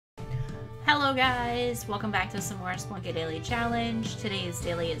Hello guys, welcome back to some more Spelunky Daily Challenge. Today's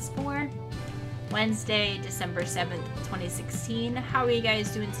daily is for Wednesday, December 7th, 2016. How are you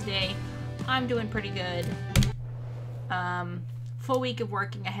guys doing today? I'm doing pretty good. Full week of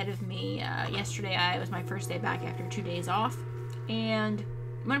working ahead of me. Yesterday was my first day back after 2 days off, and it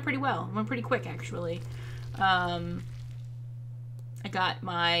went pretty well. It went pretty quick actually. I got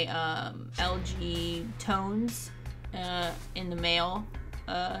my LG tones in the mail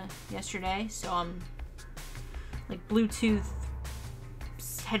yesterday, so I'm like Bluetooth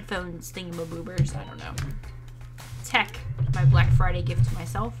headphones thingamaboobers, I don't know. Tech, my Black Friday gift to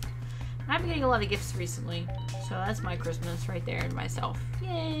myself. I've been getting a lot of gifts recently, so that's my Christmas right there to myself.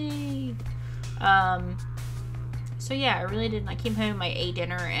 Yay! So yeah, I really didn't. I came home, I ate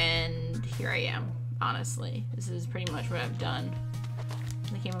dinner, and here I am. Honestly, this is pretty much what I've done.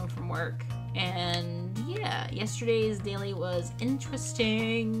 I came home from work. And yeah, yesterday's daily was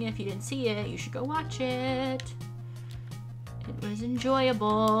interesting. If you didn't see it, you should go watch it. It was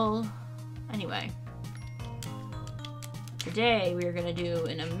enjoyable. Anyway, today we are gonna do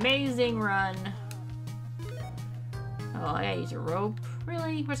an amazing run. Oh, I gotta use a rope.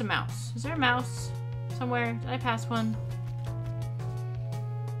 Really? Where's a mouse? Is there a mouse somewhere? Did I pass one?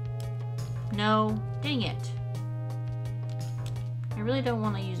 No. Dang it. I really don't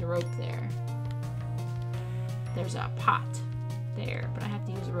want to use a rope there. There's a pot there, but I have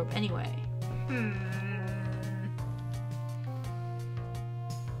to use a rope anyway.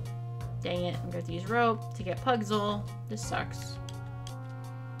 Dang it, I'm going to have to use rope to get Pugsel. This sucks.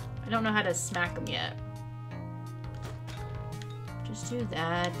 I don't know how to smack them yet. Just do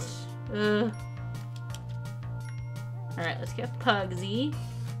that. Ugh. Alright, let's get Pugsy.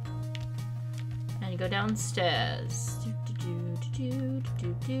 And go downstairs.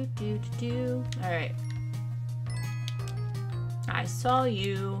 Alright. I saw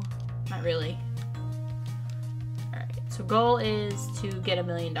you. Not really. Alright, so goal is to get $1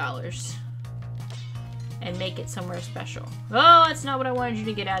 million. And make it somewhere special. Oh, that's not what I wanted you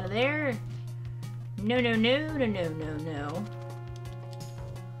to get out of there. No, no, no, no, no, no, no.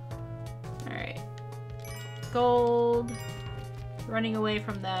 Alright. Gold. Running away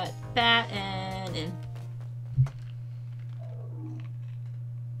from that bat and in.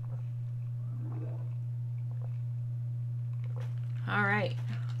 Alright.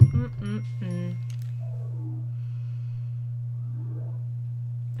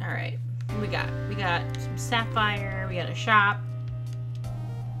 Alright. What we got? We got some sapphire. We got a shop.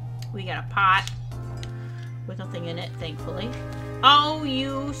 We got a pot. With nothing in it, thankfully. Oh,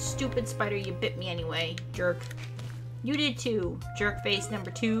 you stupid spider. You bit me anyway, jerk. You did too. Jerk face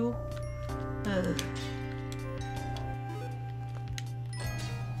number 2. Ugh.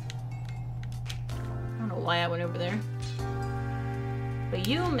 I don't know why I went over there. But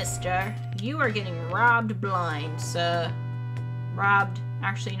you, mister, you are getting robbed blind, sir. Robbed.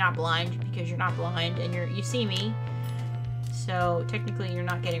 Actually, not blind, because you're not blind, and you see me. So, technically, you're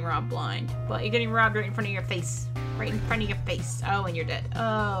not getting robbed blind. But you're getting robbed right in front of your face. Right in front of your face. Oh, and you're dead.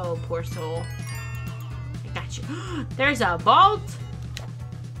 Oh, poor soul. I got you. There's a vault!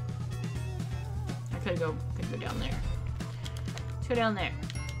 I could go down there. Let's go down there.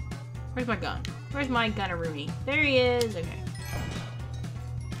 Where's my gun? Where's my gunneroomy? There he is. Okay.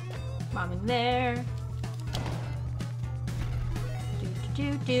 Bombing there.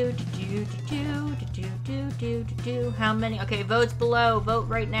 How many? Okay, votes below. Vote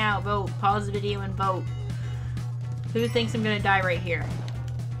right now. Vote. Pause the video and vote. Who thinks I'm gonna die right here?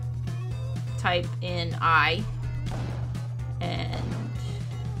 Type in I. And...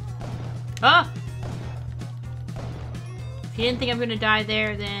 Ah! If you didn't think I'm gonna die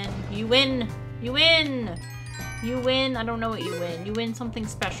there, then you win. You win! You win. I don't know what you win. You win something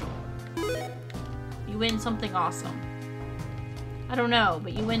special. You win something awesome. I don't know,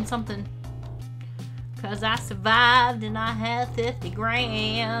 but you win something. Cause I survived and I had 50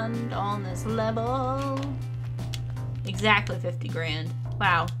 grand on this level. Exactly 50 grand.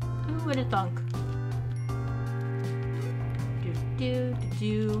 Wow. Who would have thunk? Wait.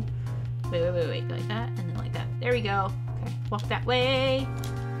 Like that, and then like that. There we go. Okay. Walk that way.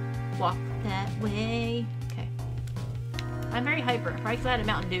 Walk that way. Okay. I'm very hyper. Probably because I had a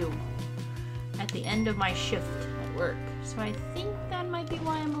Mountain Dew at the end of my shift at work. So I think that might be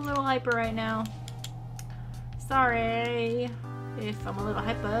why I'm a little hyper right now. Sorry if I'm a little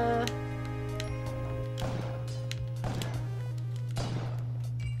hyper.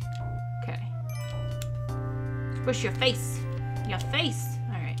 Okay. Push your face. Your face.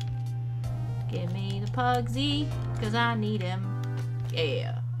 Alright. Give me the Pugsy, because I need him.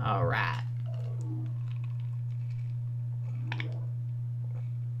 Yeah. Alright.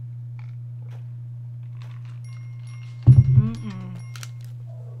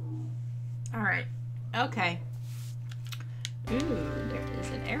 Okay. Ooh, there is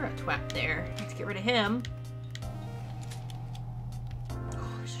an arrow twap there. Let's get rid of him. Oh,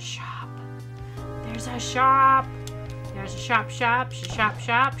 there's a shop. There's a shop. There's a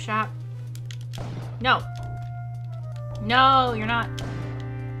shop. No. No, you're not.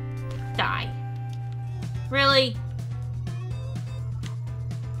 Die. Really?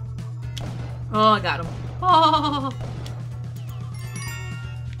 Oh, I got him. Oh.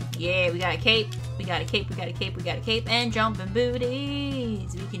 Yeah, we got a cape. We got a cape. And jumping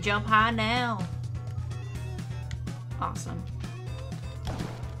booties. We can jump high now. Awesome.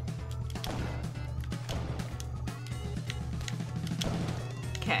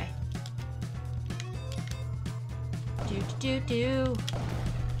 Okay. Do.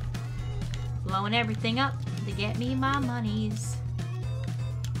 Blowing everything up to get me my monies.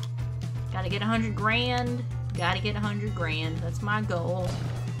 Gotta get 100 grand. Gotta get 100 grand. That's my goal.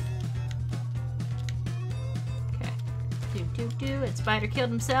 Okay. Do. And Spider killed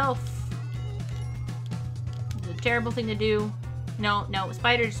himself. It's a terrible thing to do. No.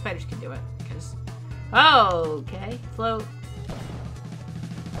 Spiders can do it. Because. Oh, okay. Float.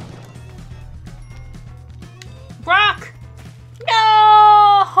 Rock!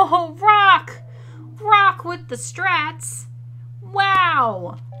 No! Rock with the strats.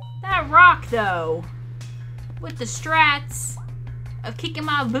 Wow. That rock, though. With the strats of kicking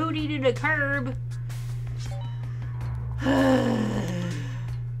my booty to the curb.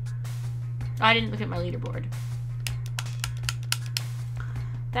 I didn't look at my leaderboard.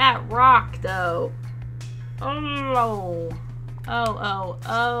 That rock, though. Oh,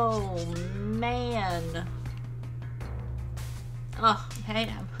 man. Oh,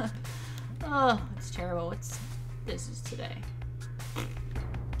 hey. Oh, it's terrible. This is today.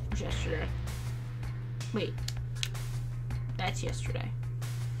 Yesterday. Wait. That's yesterday.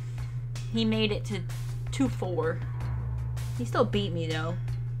 He made it to 2-4. He still beat me, though.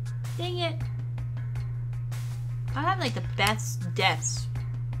 Dang it. I have, like, the best deaths.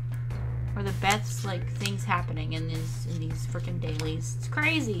 Or the best, like, things happening in these freaking dailies. It's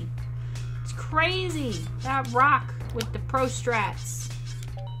crazy. It's crazy. That rock with the pro strats.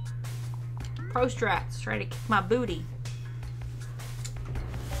 Try to kick my booty.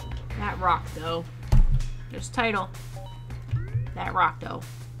 That rock, though. There's title. That rock, though.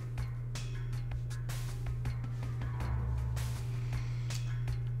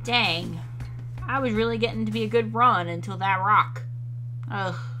 Dang. I was really getting to be a good run until that rock.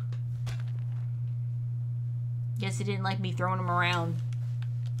 Ugh. Guess he didn't like me throwing him around.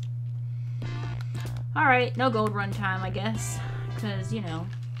 Alright, no gold run time, I guess. Because, you know.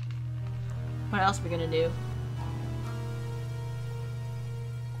 What else are we gonna do?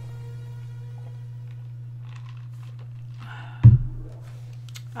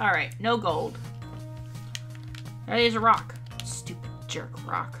 Alright, no gold. There's a rock. Stupid jerk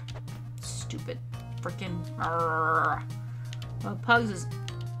rock. Stupid freaking. Well, Pugs is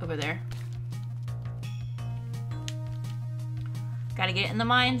over there. Gotta get in the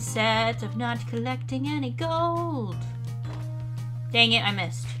mindset of not collecting any gold. Dang it, I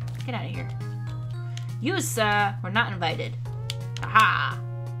missed. Get out of here. You, sir, were not invited. Aha!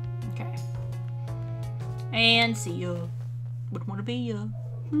 Okay. And see ya. Wouldn't want to be ya.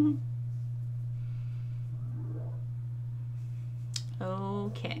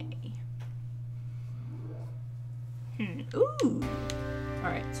 Okay. Ooh.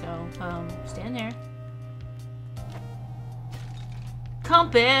 Alright, so, stand there.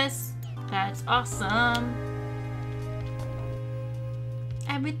 Compass! That's awesome.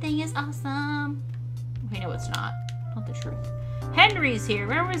 Everything is awesome. Okay, no, it's not. Not the truth. Henry's here.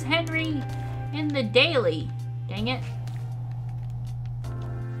 Where was Henry in the daily? Dang it.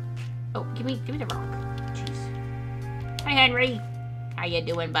 Oh, give me the rock. Jeez. Hi, Henry. How you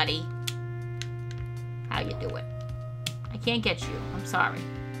doing, buddy? How you doing? I can't get you. I'm sorry.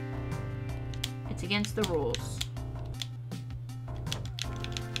 It's against the rules.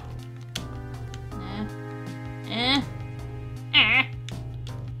 It's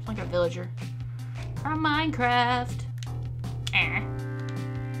like a villager. From Minecraft.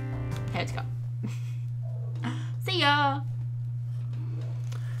 Let's go. See ya.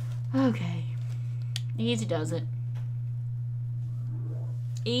 Okay. Easy does it.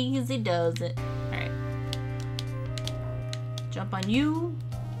 Easy does it. Alright. Jump on you.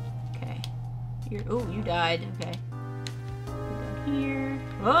 Okay. Here. Oh, you died. Okay. Down here.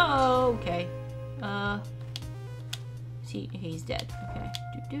 Oh, okay. See, he's dead. Okay.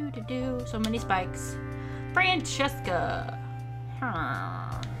 Do. So many spikes. Francesca.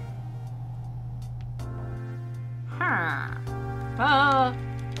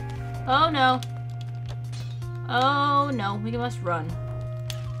 Oh no. Oh no, we must run.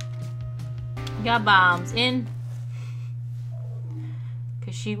 We got bombs in.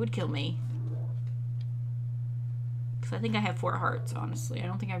 Because she would kill me. Because I think I have 4 hearts, honestly. I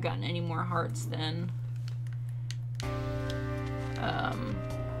don't think I've gotten any more hearts than...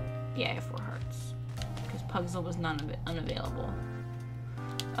 yeah, I have 4 hearts. Because Pugs was unavailable.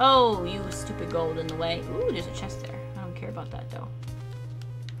 Oh, you stupid gold in the way. Ooh, there's a chest there. I don't care about that, though.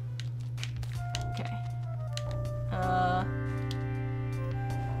 Okay.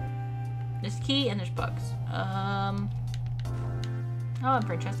 There's key and there's Pugs. Oh, and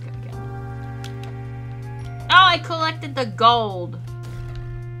Francesca again. Oh, I collected the gold.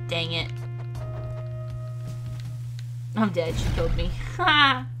 Dang it. I'm dead. She killed me.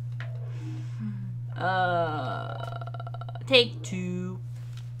 Take 2.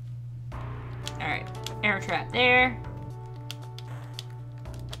 Alright. Air trap there.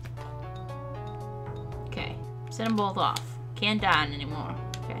 Okay. Set them both off. Can't die anymore.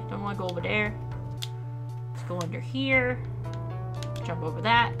 Okay. Don't want to go over there. Let's go under here. Jump over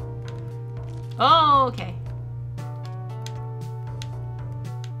that. Oh, okay.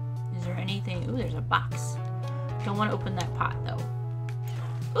 Is there anything? Ooh, there's a box. Don't want to open that pot, though.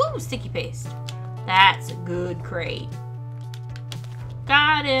 Ooh, sticky paste. That's a good crate.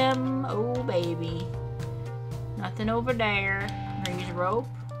 Got him. Oh, baby. Nothing over there. I'm gonna use a rope.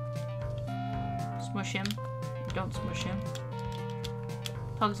 Smush him. Don't smush him.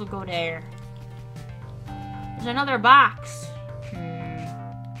 Pugs will go there. There's another box.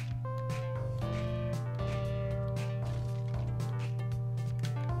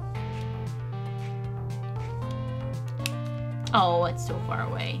 Oh, it's so far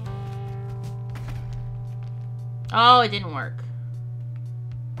away. Oh, it didn't work.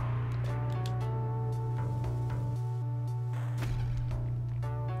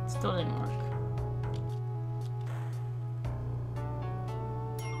 It still didn't work.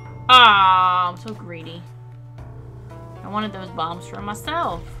 Ah, I'm so greedy. I wanted those bombs for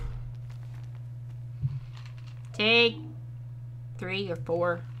myself. Take 3 or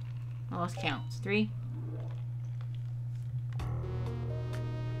 4. I lost counts. 3.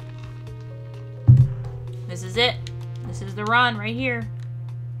 This is it. This is the run right here.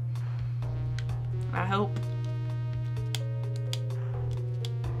 I hope.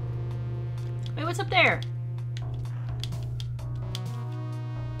 Wait, what's up there?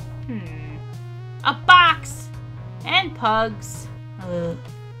 A box! And Pugs. Ugh.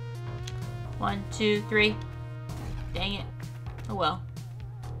 1, 2, 3. Dang it. Oh well.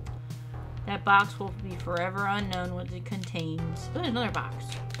 That box will be forever unknown what it contains. Ooh, another box.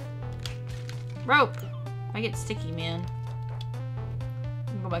 Rope. I get sticky, man.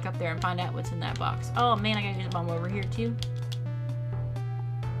 I can go back up there and find out what's in that box. Oh man, I gotta use a bomb over here too.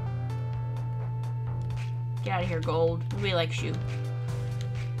 Get out of here, gold. Nobody likes you.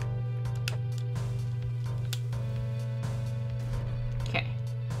 Okay.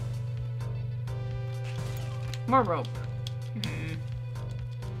 More rope.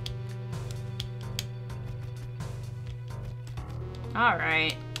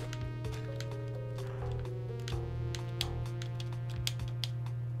 Alright.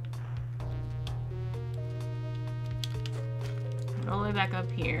 All the way back up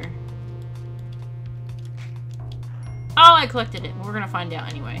here. Oh, I collected it. We're gonna find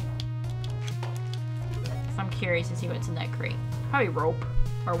out anyway. I'm curious to see what's in that crate. Probably rope,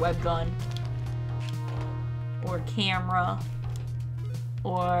 or web gun, or camera,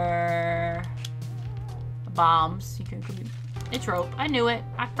 or bombs. You can. It's rope. I knew it.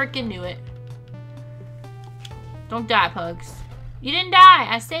 I freaking knew it. Don't die, Pugs. You didn't die.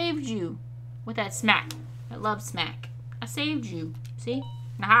 I saved you with that smack. I love smack. I saved you. See?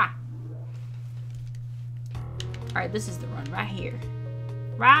 Aha. Alright, this is the run right here.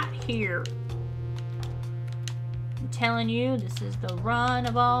 Right here. I'm telling you, this is the run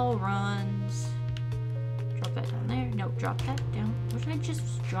of all runs. Drop that down there. No, drop that down. What did I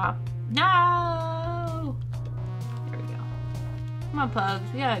just drop? No! There we go. Come on,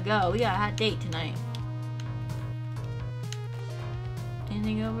 Pugs. We gotta go. We got a hot date tonight.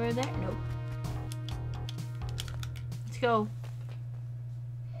 Anything over there? Nope. Let's go.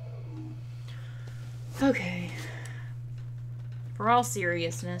 Okay. For all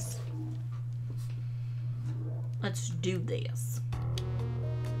seriousness, let's do this.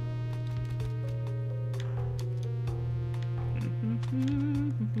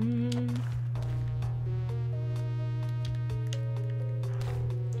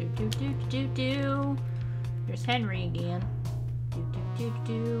 Do. There's Henry again.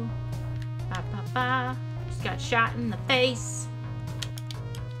 Do. Ba. Just got shot in the face.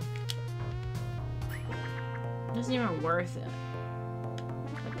 It isn't even worth it.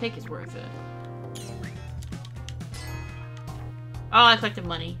 The pick is worth it. Oh, I collected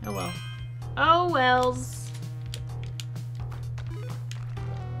money. Oh well. Oh wells.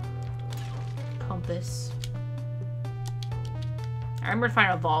 Compass. I'm gonna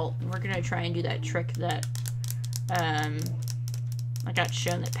find a vault. We're gonna try and do that trick that I got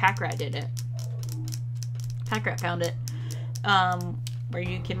shown that Packrat did it. Packrat found it. Where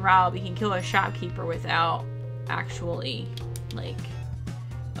you can rob, you can kill a shopkeeper without actually, like,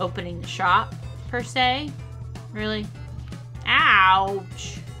 opening the shop, per se. Really?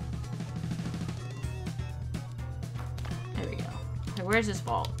 Ouch! There we go. Okay, where's this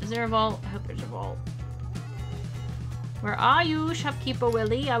vault? Is there a vault? I hope there's a vault. Where are you, shopkeeper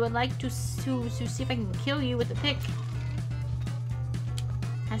Willie? I would like to see if I can kill you with a pick.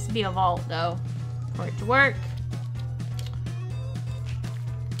 Has to be a vault, though, for it to work.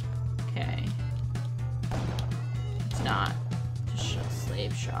 Okay. It's not just a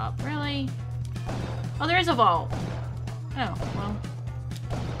slave shop. Really? Oh, there is a vault. Oh, well.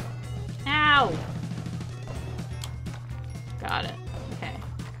 Ow! Got it. Okay.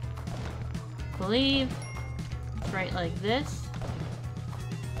 Believe it's right like this.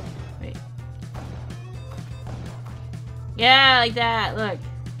 Wait. Yeah, like that. Look.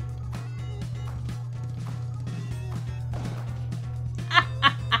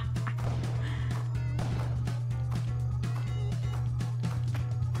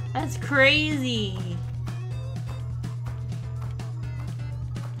 That's crazy.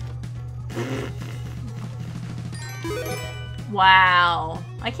 Wow.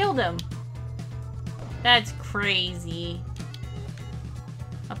 I killed him. That's crazy.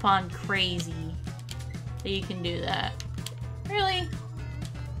 Upon crazy that you can do that. Really?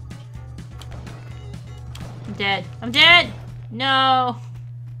 I'm dead. I'm dead! No!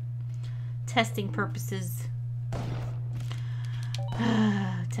 Testing purposes.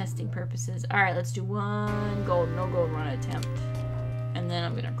 Testing purposes. Alright, let's do one gold, no gold run attempt. And then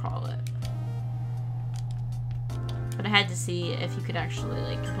I'm gonna call it. But I had to see if you could actually,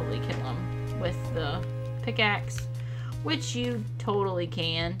 like, completely kill him with the pickaxe. Which you totally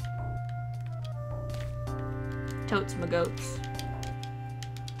can. Totes my goats.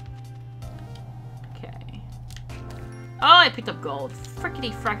 Okay. Oh, I picked up gold.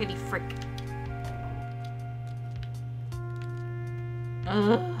 Frickety frackety frick.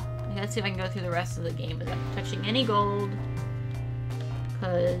 Ugh. Let's see if I can go through the rest of the game without touching any gold.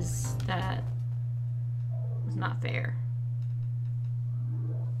 Because that was not fair.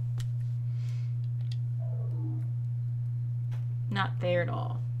 Not fair at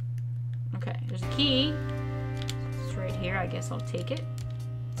all. Okay, there's a key. It's right here. I guess I'll take it.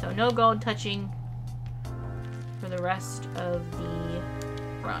 So no gold touching for the rest of the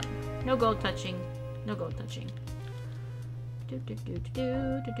run. No gold touching. No gold touching. Do do do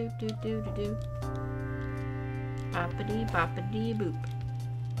do do do do do do do. Boppity boppity boop.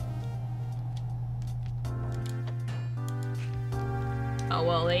 Oh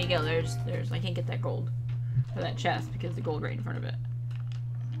well, there you go. There's. I can't get that gold for that chest because the gold right in front of it.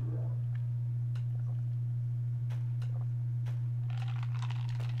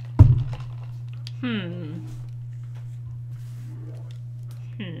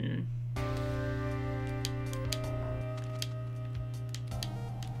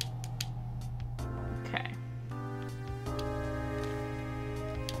 Okay.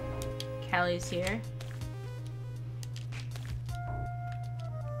 Callie's here.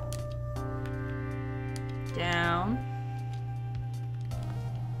 Down.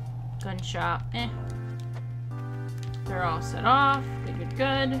 Gun shop. Eh. They're all set off. Good, good,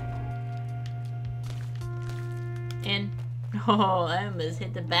 good. In. Oh, I almost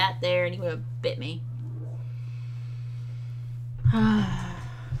hit the bat there and he would have bit me.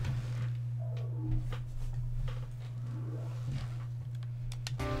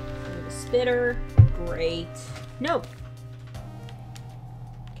 Spitter. Great. Nope.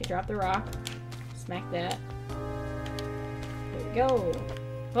 Okay, drop the rock. Smack that. There we go.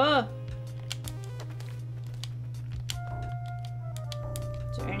 Oh!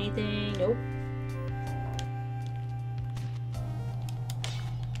 Is there anything? Nope.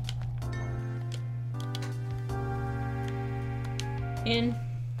 In.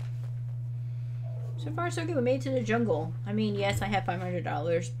 So far, so good. We made it to the jungle. I mean, yes, I have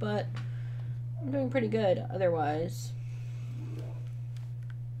 $500, but I'm doing pretty good otherwise.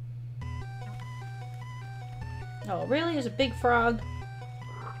 Oh, really? There's a big frog.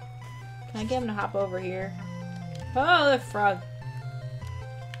 Can I get him to hop over here? Oh, the frog.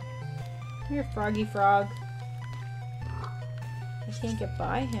 Come here, froggy frog. I can't get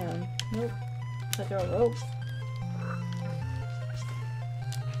by him. Nope. I throw a rope.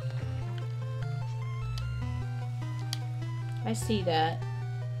 I see that.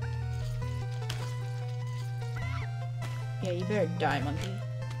 Yeah, you better die, monkey.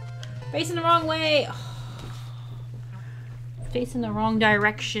 Facing the wrong way! Facing the wrong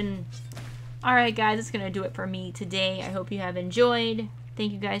direction. Alright guys, that's gonna do it for me today. I hope you have enjoyed.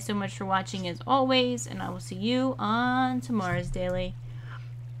 Thank you guys so much for watching as always, and I will see you on tomorrow's daily.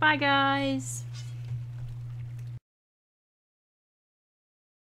 Bye guys!